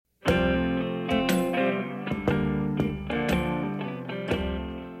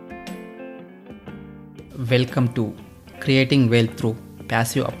Welcome to Creating Wealth Through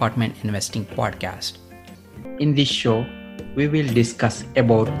Passive Apartment Investing podcast. In this show, we will discuss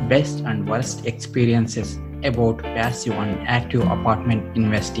about best and worst experiences about passive and active apartment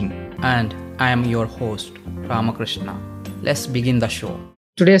investing. And I am your host, Ramakrishna. Let's begin the show.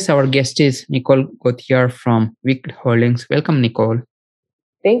 Today's our guest is Nicole Gauthier from Wicked Holdings. Welcome, Nicole.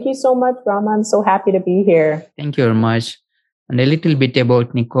 Thank you so much, Rama. I'm so happy to be here. Thank you very much. And a little bit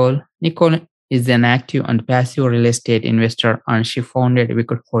about Nicole. Nicole is an active and passive real estate investor, and she founded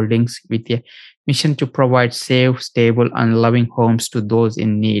Wicked Holdings with a mission to provide safe, stable, and loving homes to those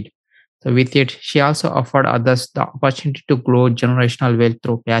in need. So with it, she also offered others the opportunity to grow generational wealth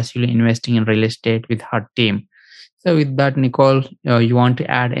through passively investing in real estate with her team. So with that, Nicole, you want to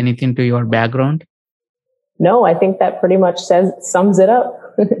add anything to your background? No, I think that pretty much sums it up.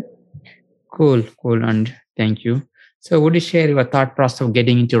 Cool, and thank you. So would you share your thought process of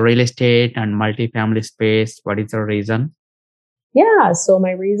getting into real estate and multifamily space? What is the reason? Yeah, so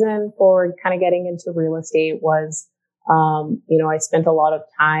my reason for kind of getting into real estate was, I spent a lot of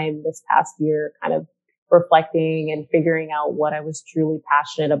time this past year kind of reflecting and figuring out what I was truly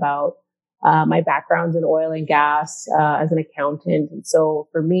passionate about. My background's in oil and gas as an accountant. And so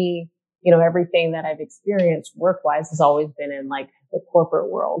for me, everything that I've experienced work-wise has always been in like the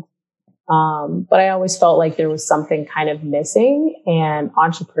corporate world. But I always felt like there was something kind of missing, and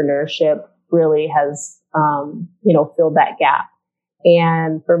entrepreneurship really has, filled that gap.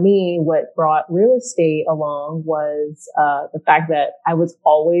 And for me, what brought real estate along was, the fact that I was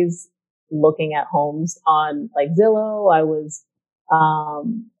always looking at homes on like Zillow. I was,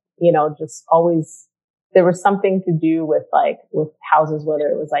 just always, there was something to do with houses, whether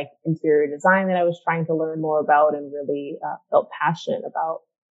it was like interior design that I was trying to learn more about and really, felt passionate about.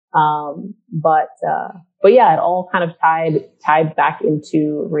 But yeah, it all kind of tied back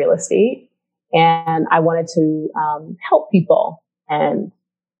into real estate, and I wanted to, help people. And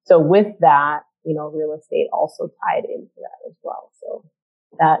so with that, real estate also tied into that as well. So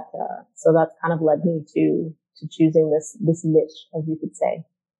that's kind of led me to choosing this niche, as you could say.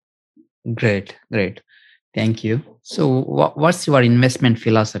 Great. Thank you. So what's your investment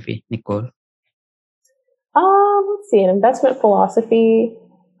philosophy, Nicole? Let's see, an investment philosophy.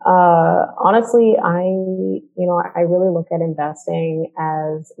 Honestly, I really look at investing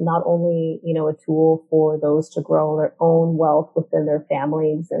as not only, a tool for those to grow their own wealth within their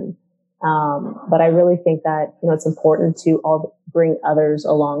families. But I really think that, it's important to all bring others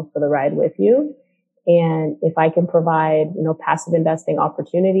along for the ride with you. And if I can provide, passive investing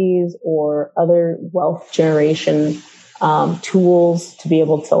opportunities or other wealth generation, tools to be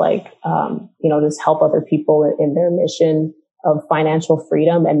able to just help other people in their mission of financial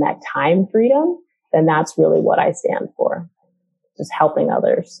freedom and that time freedom, then that's really what I stand for. Just helping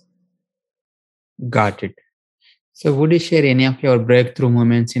others. Got it. So would you share any of your breakthrough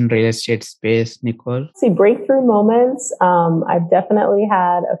moments in real estate space, Nicole? See, breakthrough moments. I've definitely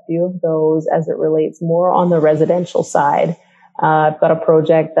had a few of those as it relates more on the residential side. I've got a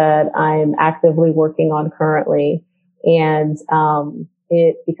project that I'm actively working on currently, and,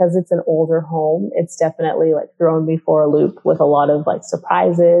 because it's an older home, it's definitely like thrown me for a loop with a lot of like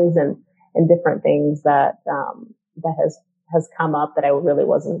surprises and different things that has come up that I really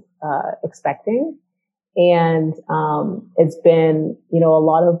wasn't, expecting. And, it's been, a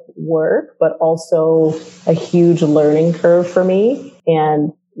lot of work, but also a huge learning curve for me.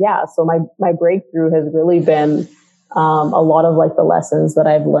 And yeah, so my breakthrough has really been, a lot of like the lessons that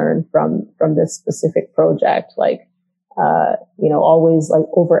I've learned from this specific project, like, always like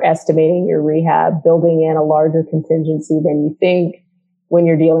overestimating your rehab, building in a larger contingency than you think when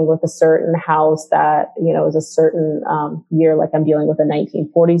you're dealing with a certain house that, is a certain, year, like I'm dealing with a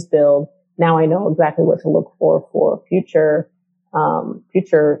 1940s build. Now I know exactly what to look for future,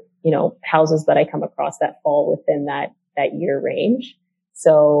 houses that I come across that fall within that year range.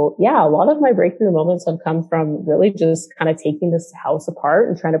 So yeah, a lot of my breakthrough moments have come from really just kind of taking this house apart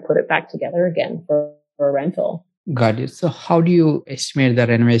and trying to put it back together again for a rental. Got it. So how do you estimate the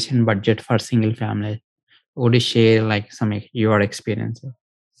renovation budget for single family? Would you share like some of your experience?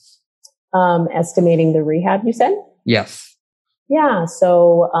 Estimating the rehab, you said? Yes. Yeah.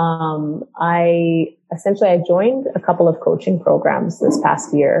 So, I joined a couple of coaching programs this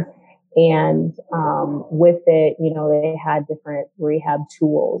past year, and, with it, they had different rehab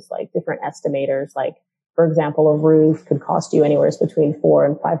tools, like different estimators, like, for example, a roof could cost you anywhere between $4,000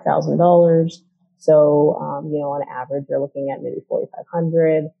 and $5,000. So, on average, you're looking at maybe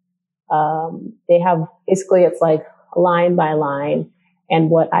 4,500. They have basically, it's like line by line.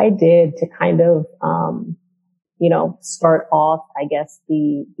 And what I did to kind of, start off, I guess,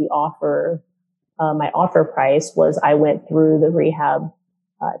 the offer my offer price was I went through the rehab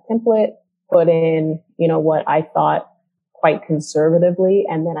template, put in, what I thought quite conservatively.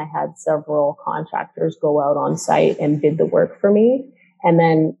 And then I had several contractors go out on site and did the work for me. And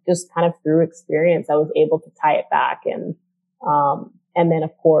then just kind of through experience, I was able to tie it back. And then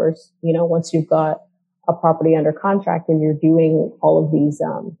of course, once you've got a property under contract and you're doing all of these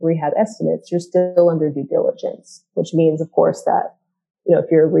rehab estimates, you're still under due diligence, which means, of course, that if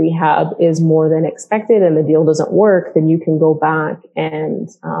your rehab is more than expected and the deal doesn't work, then you can go back and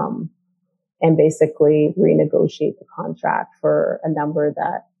basically renegotiate the contract for a number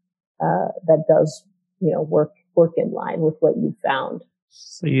that does work in line with what you found.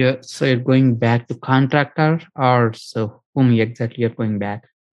 So you're going back to contractor, or so whom exactly you're going back?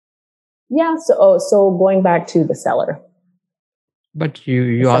 Yeah, so going back to the seller. But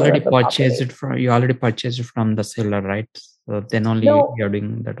you already purchased it from the seller, right? So then only you're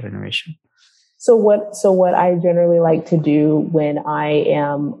doing that renovation. So what I generally like to do when I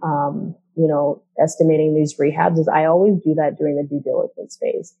am estimating these rehabs is I always do that during the due diligence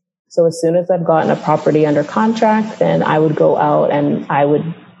phase. So as soon as I've gotten a property under contract, then I would go out and I would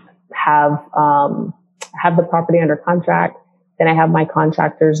have the property under contract. Then I have my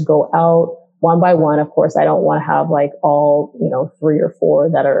contractors go out one by one. Of course, I don't want to have like all, 3 or 4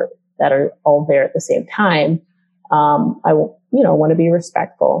 that are all there at the same time. I want to be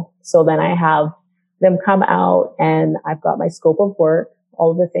respectful. So then I have them come out and I've got my scope of work,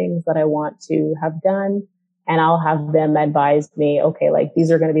 all of the things that I want to have done. And I'll have them advise me, okay, like these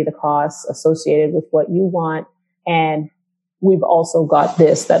are going to be the costs associated with what you want. And we've also got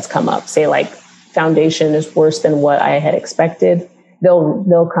this that's come up. Say like foundation is worse than what I had expected.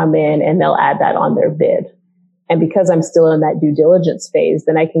 They'll come in and they'll add that on their bid. And because I'm still in that due diligence phase,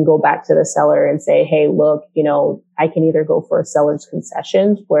 then I can go back to the seller and say, hey, look, I can either go for a seller's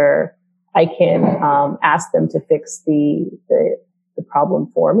concessions where I can ask them to fix the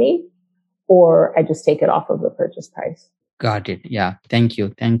problem for me, or I just take it off of the purchase price. Got it. Yeah. Thank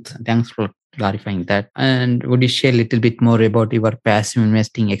you. Thanks for clarifying that. And would you share a little bit more about your passive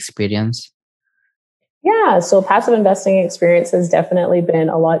investing experience? Yeah, so passive investing experience has definitely been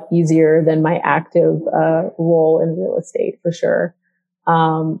a lot easier than my active role in real estate, for sure.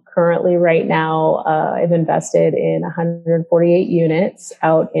 Currently, right now, I've invested in 148 units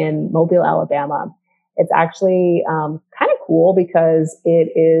out in Mobile, Alabama. It's actually kind of cool because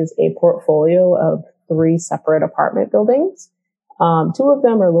it is a portfolio of 3 separate apartment buildings. 2 of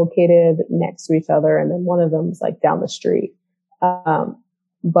them are located next to each other, and then one of them is like down the street.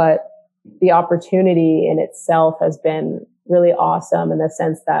 But the opportunity in itself has been really awesome in the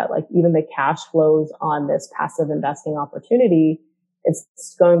sense that like even the cash flows on this passive investing opportunity,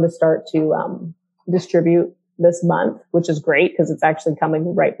 it's going to start to distribute this month, which is great because it's actually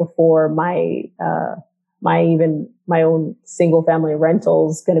coming right before my own single family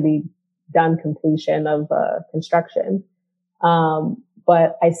rentals going to be done completion of construction.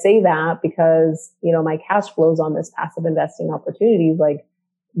 But I say that because, my cash flows on this passive investing opportunity, like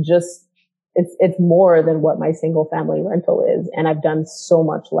just it's more than what my single family rental is. And I've done so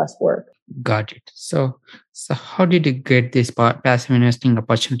much less work. Got it. So how did you get these passive investing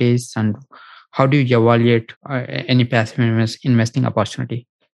opportunities, and how do you evaluate any passive investing opportunity?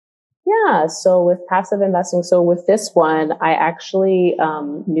 Yeah. So with passive investing, so with this one, I actually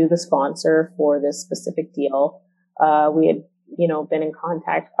knew the sponsor for this specific deal. We had, been in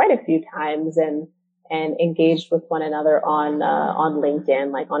contact quite a few times and engaged with one another on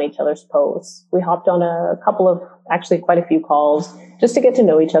LinkedIn, like on each other's posts. We hopped on actually quite a few calls just to get to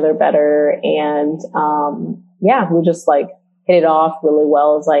know each other better. And, we just like hit it off really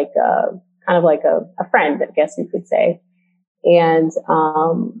well as like, kind of like a friend, I guess you could say. And,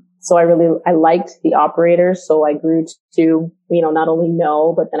 so I liked the operators. So I grew to, not only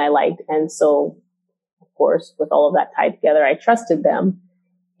know, but then I liked. And so of course, with all of that tied together, I trusted them.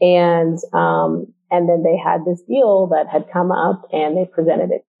 And then they had this deal that had come up and they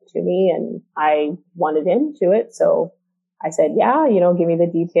presented it to me and I wanted into it. So I said, yeah, give me the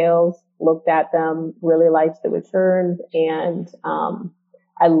details, looked at them, really liked the returns. And,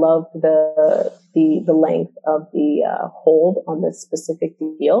 I loved the length of the hold on this specific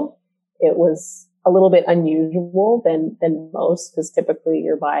deal. It was a little bit unusual than most because typically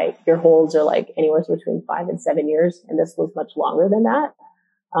your holds are like anywhere between 5 and 7 years. And this was much longer than that.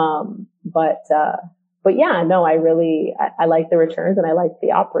 But yeah, no, I like the returns and I like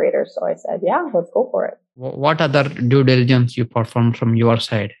the operator. So I said, yeah, let's go for it. What other due diligence you performed from your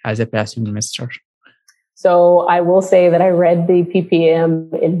side as a passive investor? So I will say that I read the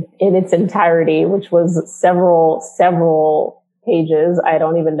PPM in its entirety, which was several pages. I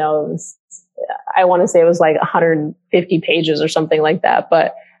don't even know. I want to say it was like 150 pages or something like that,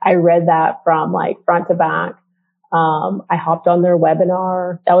 but I read that from like front to back. I hopped on their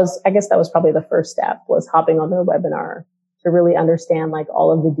webinar. I guess that was probably the first step, was hopping on their webinar to really understand like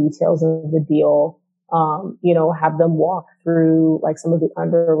all of the details of the deal. Have them walk through like some of the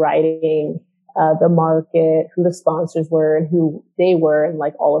underwriting, the market, who the sponsors were and who they were, and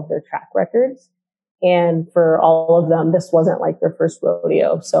like all of their track records. And for all of them, this wasn't like their first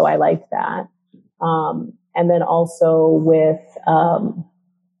rodeo. So I liked that. And then also with the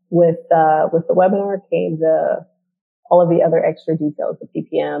webinar came all of the other extra details, the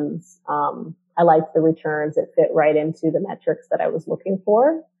PPMs. I liked the returns. It fit right into the metrics that I was looking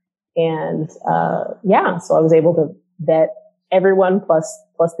for. And, so I was able to vet everyone plus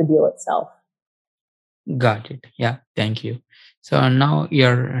the deal itself. Got it. Yeah, thank you. So now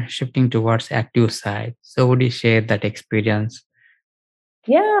you're shifting towards active side. So would you share that experience?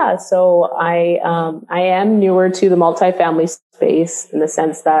 Yeah. So I am newer to the multifamily space in the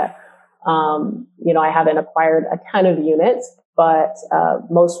sense that, I haven't acquired a ton of units, but,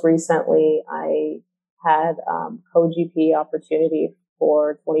 most recently I had, co-GP opportunity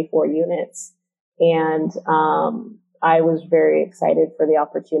for 24 units. And, I was very excited for the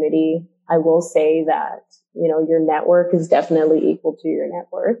opportunity. I will say that, your network is definitely equal to your net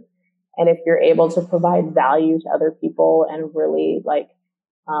worth. And if you're able to provide value to other people and really like,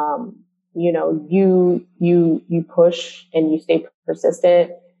 you push and you stay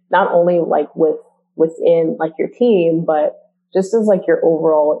persistent, not only like within like your team, but just as like your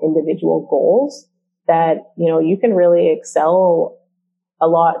overall individual goals, that, you can really excel a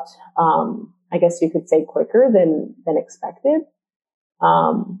lot, I guess you could say quicker than expected.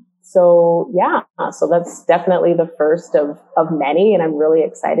 So that's definitely the first of many, and I'm really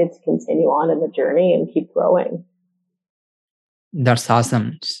excited to continue on in the journey and keep growing. That's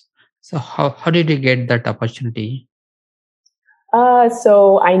awesome. So how did you get that opportunity?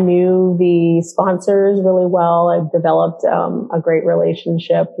 So I knew the sponsors really well. I developed a great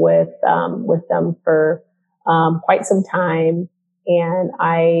relationship with them for quite some time. And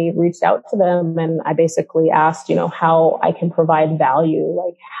I reached out to them and I basically asked, how I can provide value,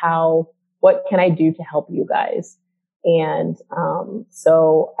 like what can I do to help you guys? And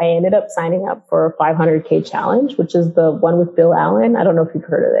so I ended up signing up for a 500K challenge, which is the one with Bill Allen. I don't know if you've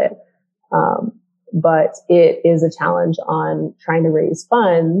heard of it. But it is a challenge on trying to raise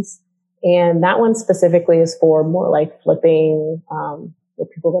funds. And that one specifically is for more like flipping, with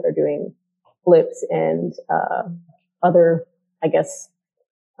people that are doing flips and, other, I guess,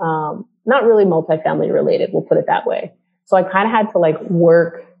 not really multifamily related. We'll put it that way. So I kind of had to like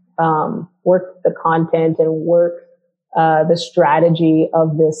work the content and work, the strategy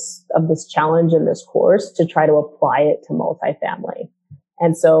of this challenge in this course to try to apply it to multifamily.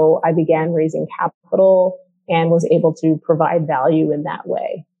 And so I began raising capital and was able to provide value in that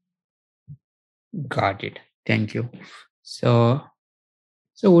way. Got it. Thank you. So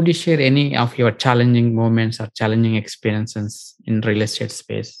would you share any of your challenging moments or challenging experiences in real estate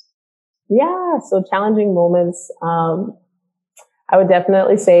space? Yeah. So challenging moments. I would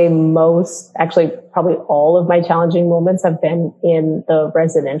definitely say probably all of my challenging moments have been in the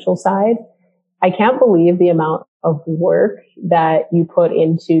residential side. I can't believe the amount of work that you put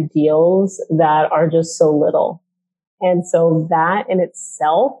into deals that are just so little. And so that in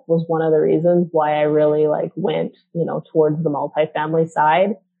itself was one of the reasons why I really like went, towards the multifamily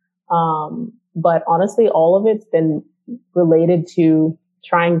side. But honestly, all of it's been related to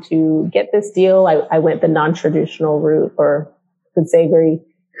trying to get this deal. I went the non-traditional route, or could say very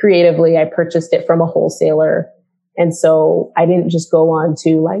creatively, I purchased it from a wholesaler. And so I didn't just go on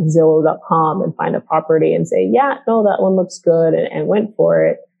to like Zillow.com and find a property and say, yeah, no, that one looks good, and went for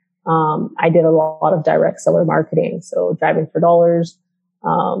it. I did a lot of direct seller marketing. So driving for dollars,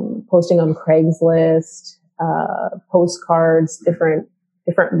 posting on Craigslist, postcards, different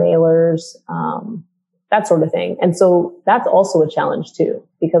mailers, that sort of thing. And so that's also a challenge too,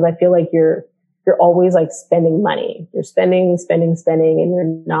 because I feel like you're always like spending money. You're spending, and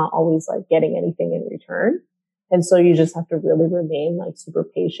you're not always like getting anything in return. And so you just have to really remain like super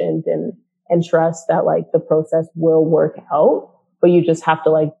patient and trust that like the process will work out, but you just have to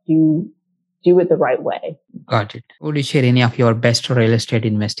like do it the right way. Got it. Would you share any of your best real estate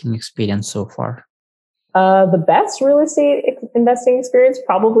investing experience so far? The best real estate investing experience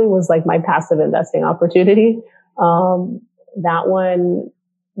probably was like my passive investing opportunity. That one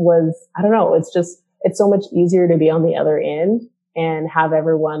was, I don't know, it's so much easier to be on the other end and have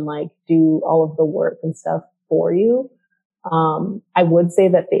everyone like do all of the work and stuff for you. I would say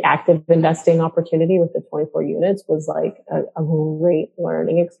that the active investing opportunity with the 24 units was like a great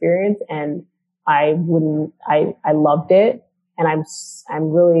learning experience. And I loved it. And I'm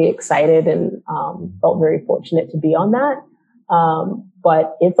really excited and, felt very fortunate to be on that.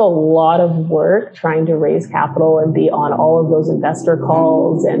 But it's a lot of work trying to raise capital and be on all of those investor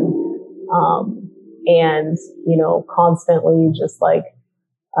calls and, constantly just like,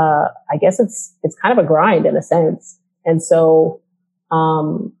 I guess it's kind of a grind in a sense. And so,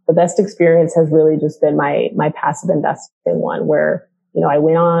 the best experience has really just been my passive investing one where, I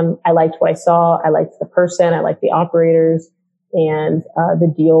went on, I liked what I saw. I liked the person. I liked the operators and,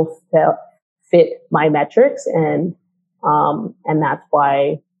 the deal fit my metrics. And that's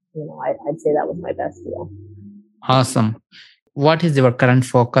why, I'd say that was my best deal. Awesome. What is your current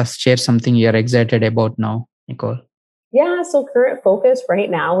focus? Share something you're excited about now, Nicole. Yeah, so current focus right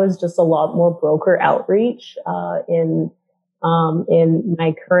now is just a lot more broker outreach in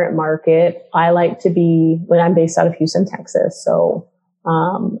my current market. I like to be when I'm based out of Houston, Texas. So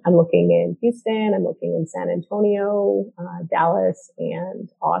I'm looking in Houston, I'm looking in San Antonio, Dallas, and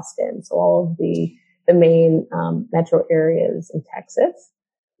Austin. So all of the main metro areas in Texas.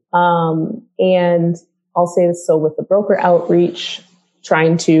 And I'll say this, so with the broker outreach,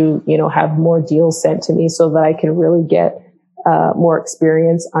 trying to, have more deals sent to me so that I can really get more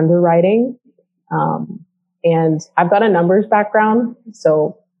experience underwriting. And I've got a numbers background,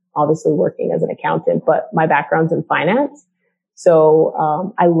 so obviously working as an accountant, but my background's in finance.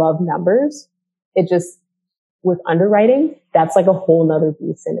 So I love numbers. It just, with underwriting, that's like a whole nother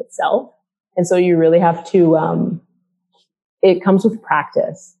beast in itself. And so you really have to, it comes with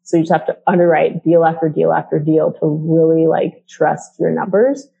practice. So you just have to underwrite deal after deal after deal to really like trust your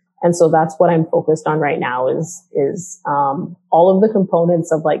numbers. And so that's what I'm focused on right now is all of the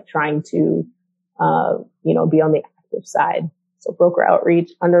components of like trying to, be on the active side. So broker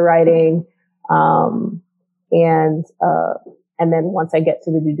outreach, underwriting, and then once I get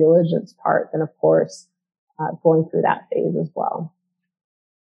to the due diligence part, then of course, going through that phase as well.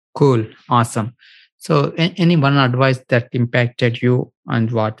 Cool. Awesome. So any one advice that impacted you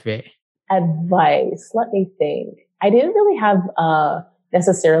and what way? Advice. Let me think. I didn't really have,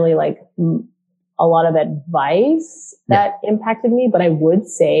 necessarily like a lot of advice that impacted me, but I would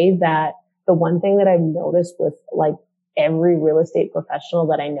say that the one thing that I've noticed with like every real estate professional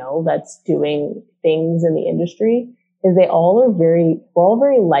that I know that's doing things in the industry is we're all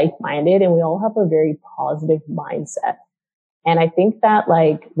very like-minded and we all have a very positive mindset. And I think that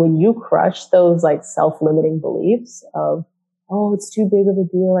like when you crush those like self-limiting beliefs of, oh, it's too big of a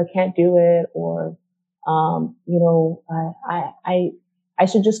deal, I can't do it, or, I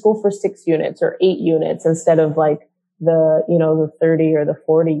should just go for 6 units or 8 units instead of like the 30 or the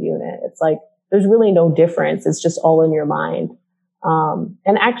 40 unit. It's like, there's really no difference. It's just all in your mind.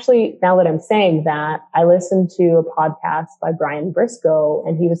 And actually, now that I'm saying that, I listened to a podcast by Brian Briscoe,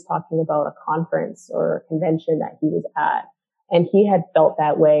 and he was talking about a conference or a convention that he was at. And he had felt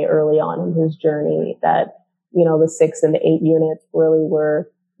that way early on in his journey that, the 6 and the 8 units really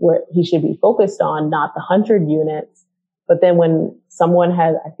were where he should be focused on, not the 100 units. But then when someone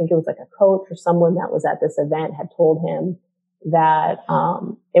I think it was like a coach or someone that was at this event had told him that,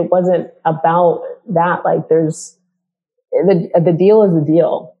 it wasn't about that. Like the deal is the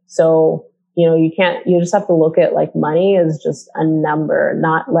deal. So, you just have to look at like money as just a number,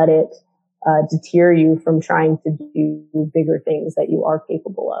 not let it deter you from trying to do bigger things that you are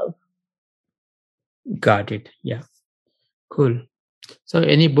capable of. Got it. Yeah. Cool. So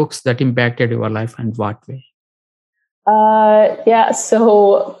any books that impacted your life and what way? Yeah.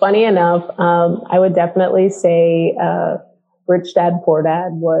 So funny enough, I would definitely say, Rich Dad Poor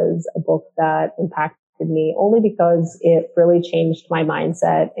Dad was a book that impacted me only because it really changed my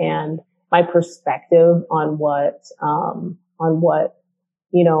mindset and my perspective on what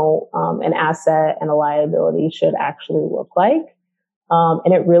an asset and a liability should actually look like.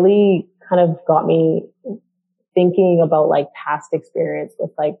 And it really kind of got me thinking about like past experience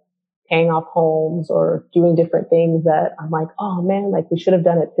with like paying off homes or doing different things that I'm like, oh man, like we should have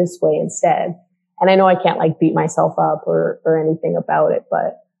done it this way instead. And I know I can't like beat myself up or anything about it,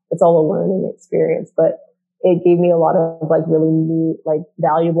 but it's all a learning experience. But it gave me a lot of like really new, like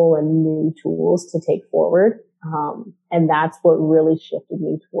valuable and new tools to take forward. And that's what really shifted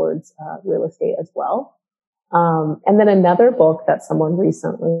me towards real estate as well. And then another book that someone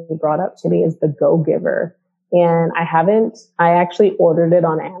recently brought up to me is The Go-Giver. And I actually ordered it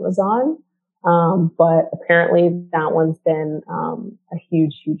on Amazon. But apparently that one's been, a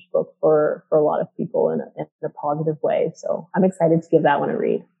huge, huge book for a lot of people in a positive way. So I'm excited to give that one a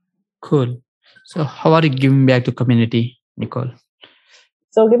read. Cool. So how are you giving back to community? Nicole?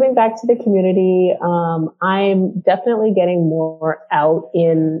 So giving back to the community, I'm definitely getting more out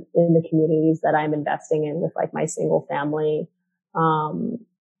in the communities that I'm investing in with like my single family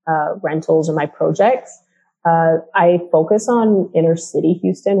rentals or my projects. I focus on inner city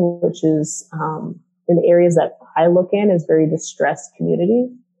Houston, which is in the areas that I look in is very distressed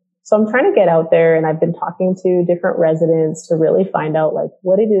communities. So I'm trying to get out there, and I've been talking to different residents to really find out like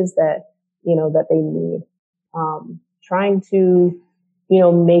what it is that that they need. Trying to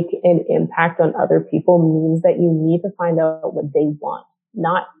make an impact on other people means that you need to find out what they want,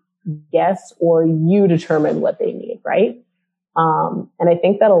 not guess or you determine what they need, right? And I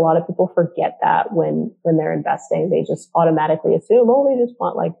think that a lot of people forget that when they're investing, they just automatically assume, oh, they just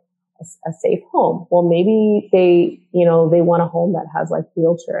want like a safe home. Well, maybe they want a home that has like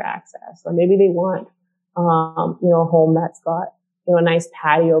wheelchair access, or maybe they want, a home that's got, a nice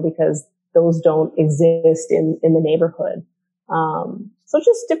patio because those don't exist in the neighborhood. So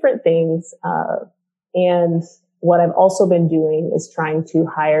just different things. And what I've also been doing is trying to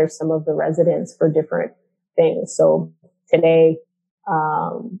hire some of the residents for different things. So today,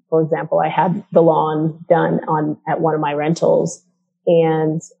 for example, I had the lawn done at one of my rentals,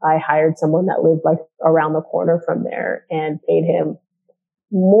 and I hired someone that lived like around the corner from there and paid him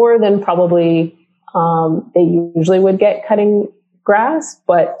more than probably, they usually would get cutting grass.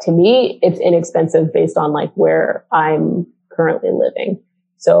 But to me, it's inexpensive based on like where I'm currently living.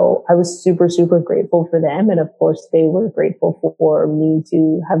 So I was super, super grateful for them. And of course, they were grateful for me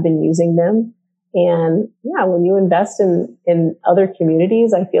to have been using them. And yeah, when you invest in other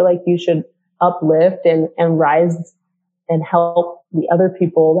communities, I feel like you should uplift and rise and help the other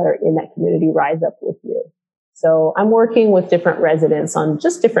people that are in that community rise up with you. So I'm working with different residents on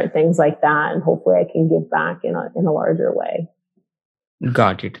just different things like that. And hopefully I can give back in a larger way.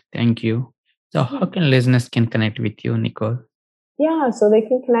 Got it. Thank you. So how can listeners can connect with you, Nicole? Yeah, so they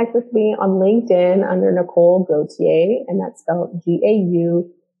can connect with me on LinkedIn under Nicole Gauthier, and that's spelled Gauthier,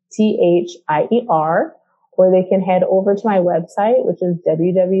 or they can head over to my website, which is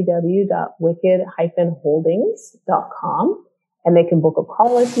www.wicked-holdings.com, and they can book a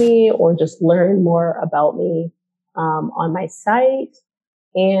call with me or just learn more about me on my site.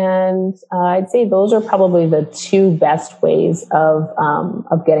 And I'd say those are probably the two best ways of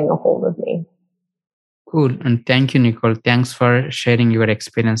getting a hold of me. Cool. And thank you, Nicole. Thanks for sharing your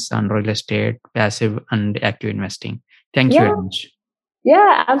experience on real estate, passive and active investing. Thank you very much.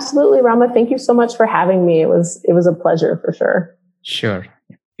 Yeah, absolutely, Rama. Thank you so much for having me. It was a pleasure for sure. Sure.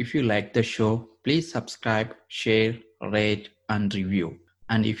 If you like the show, please subscribe, share, rate, and review.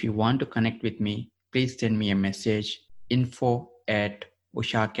 And if you want to connect with me, please send me a message,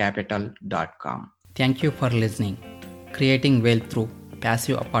 info@ushacapital.com. Thank you for listening. Creating Wealth Through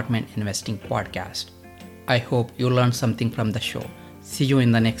Passive Apartment Investing Podcast. I hope you learned something from the show. See you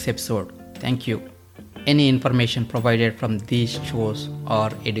in the next episode. Thank you. Any information provided from these shows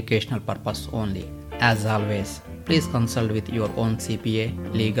are educational purpose only. As always, please consult with your own CPA,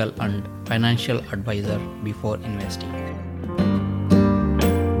 legal and financial advisor before investing.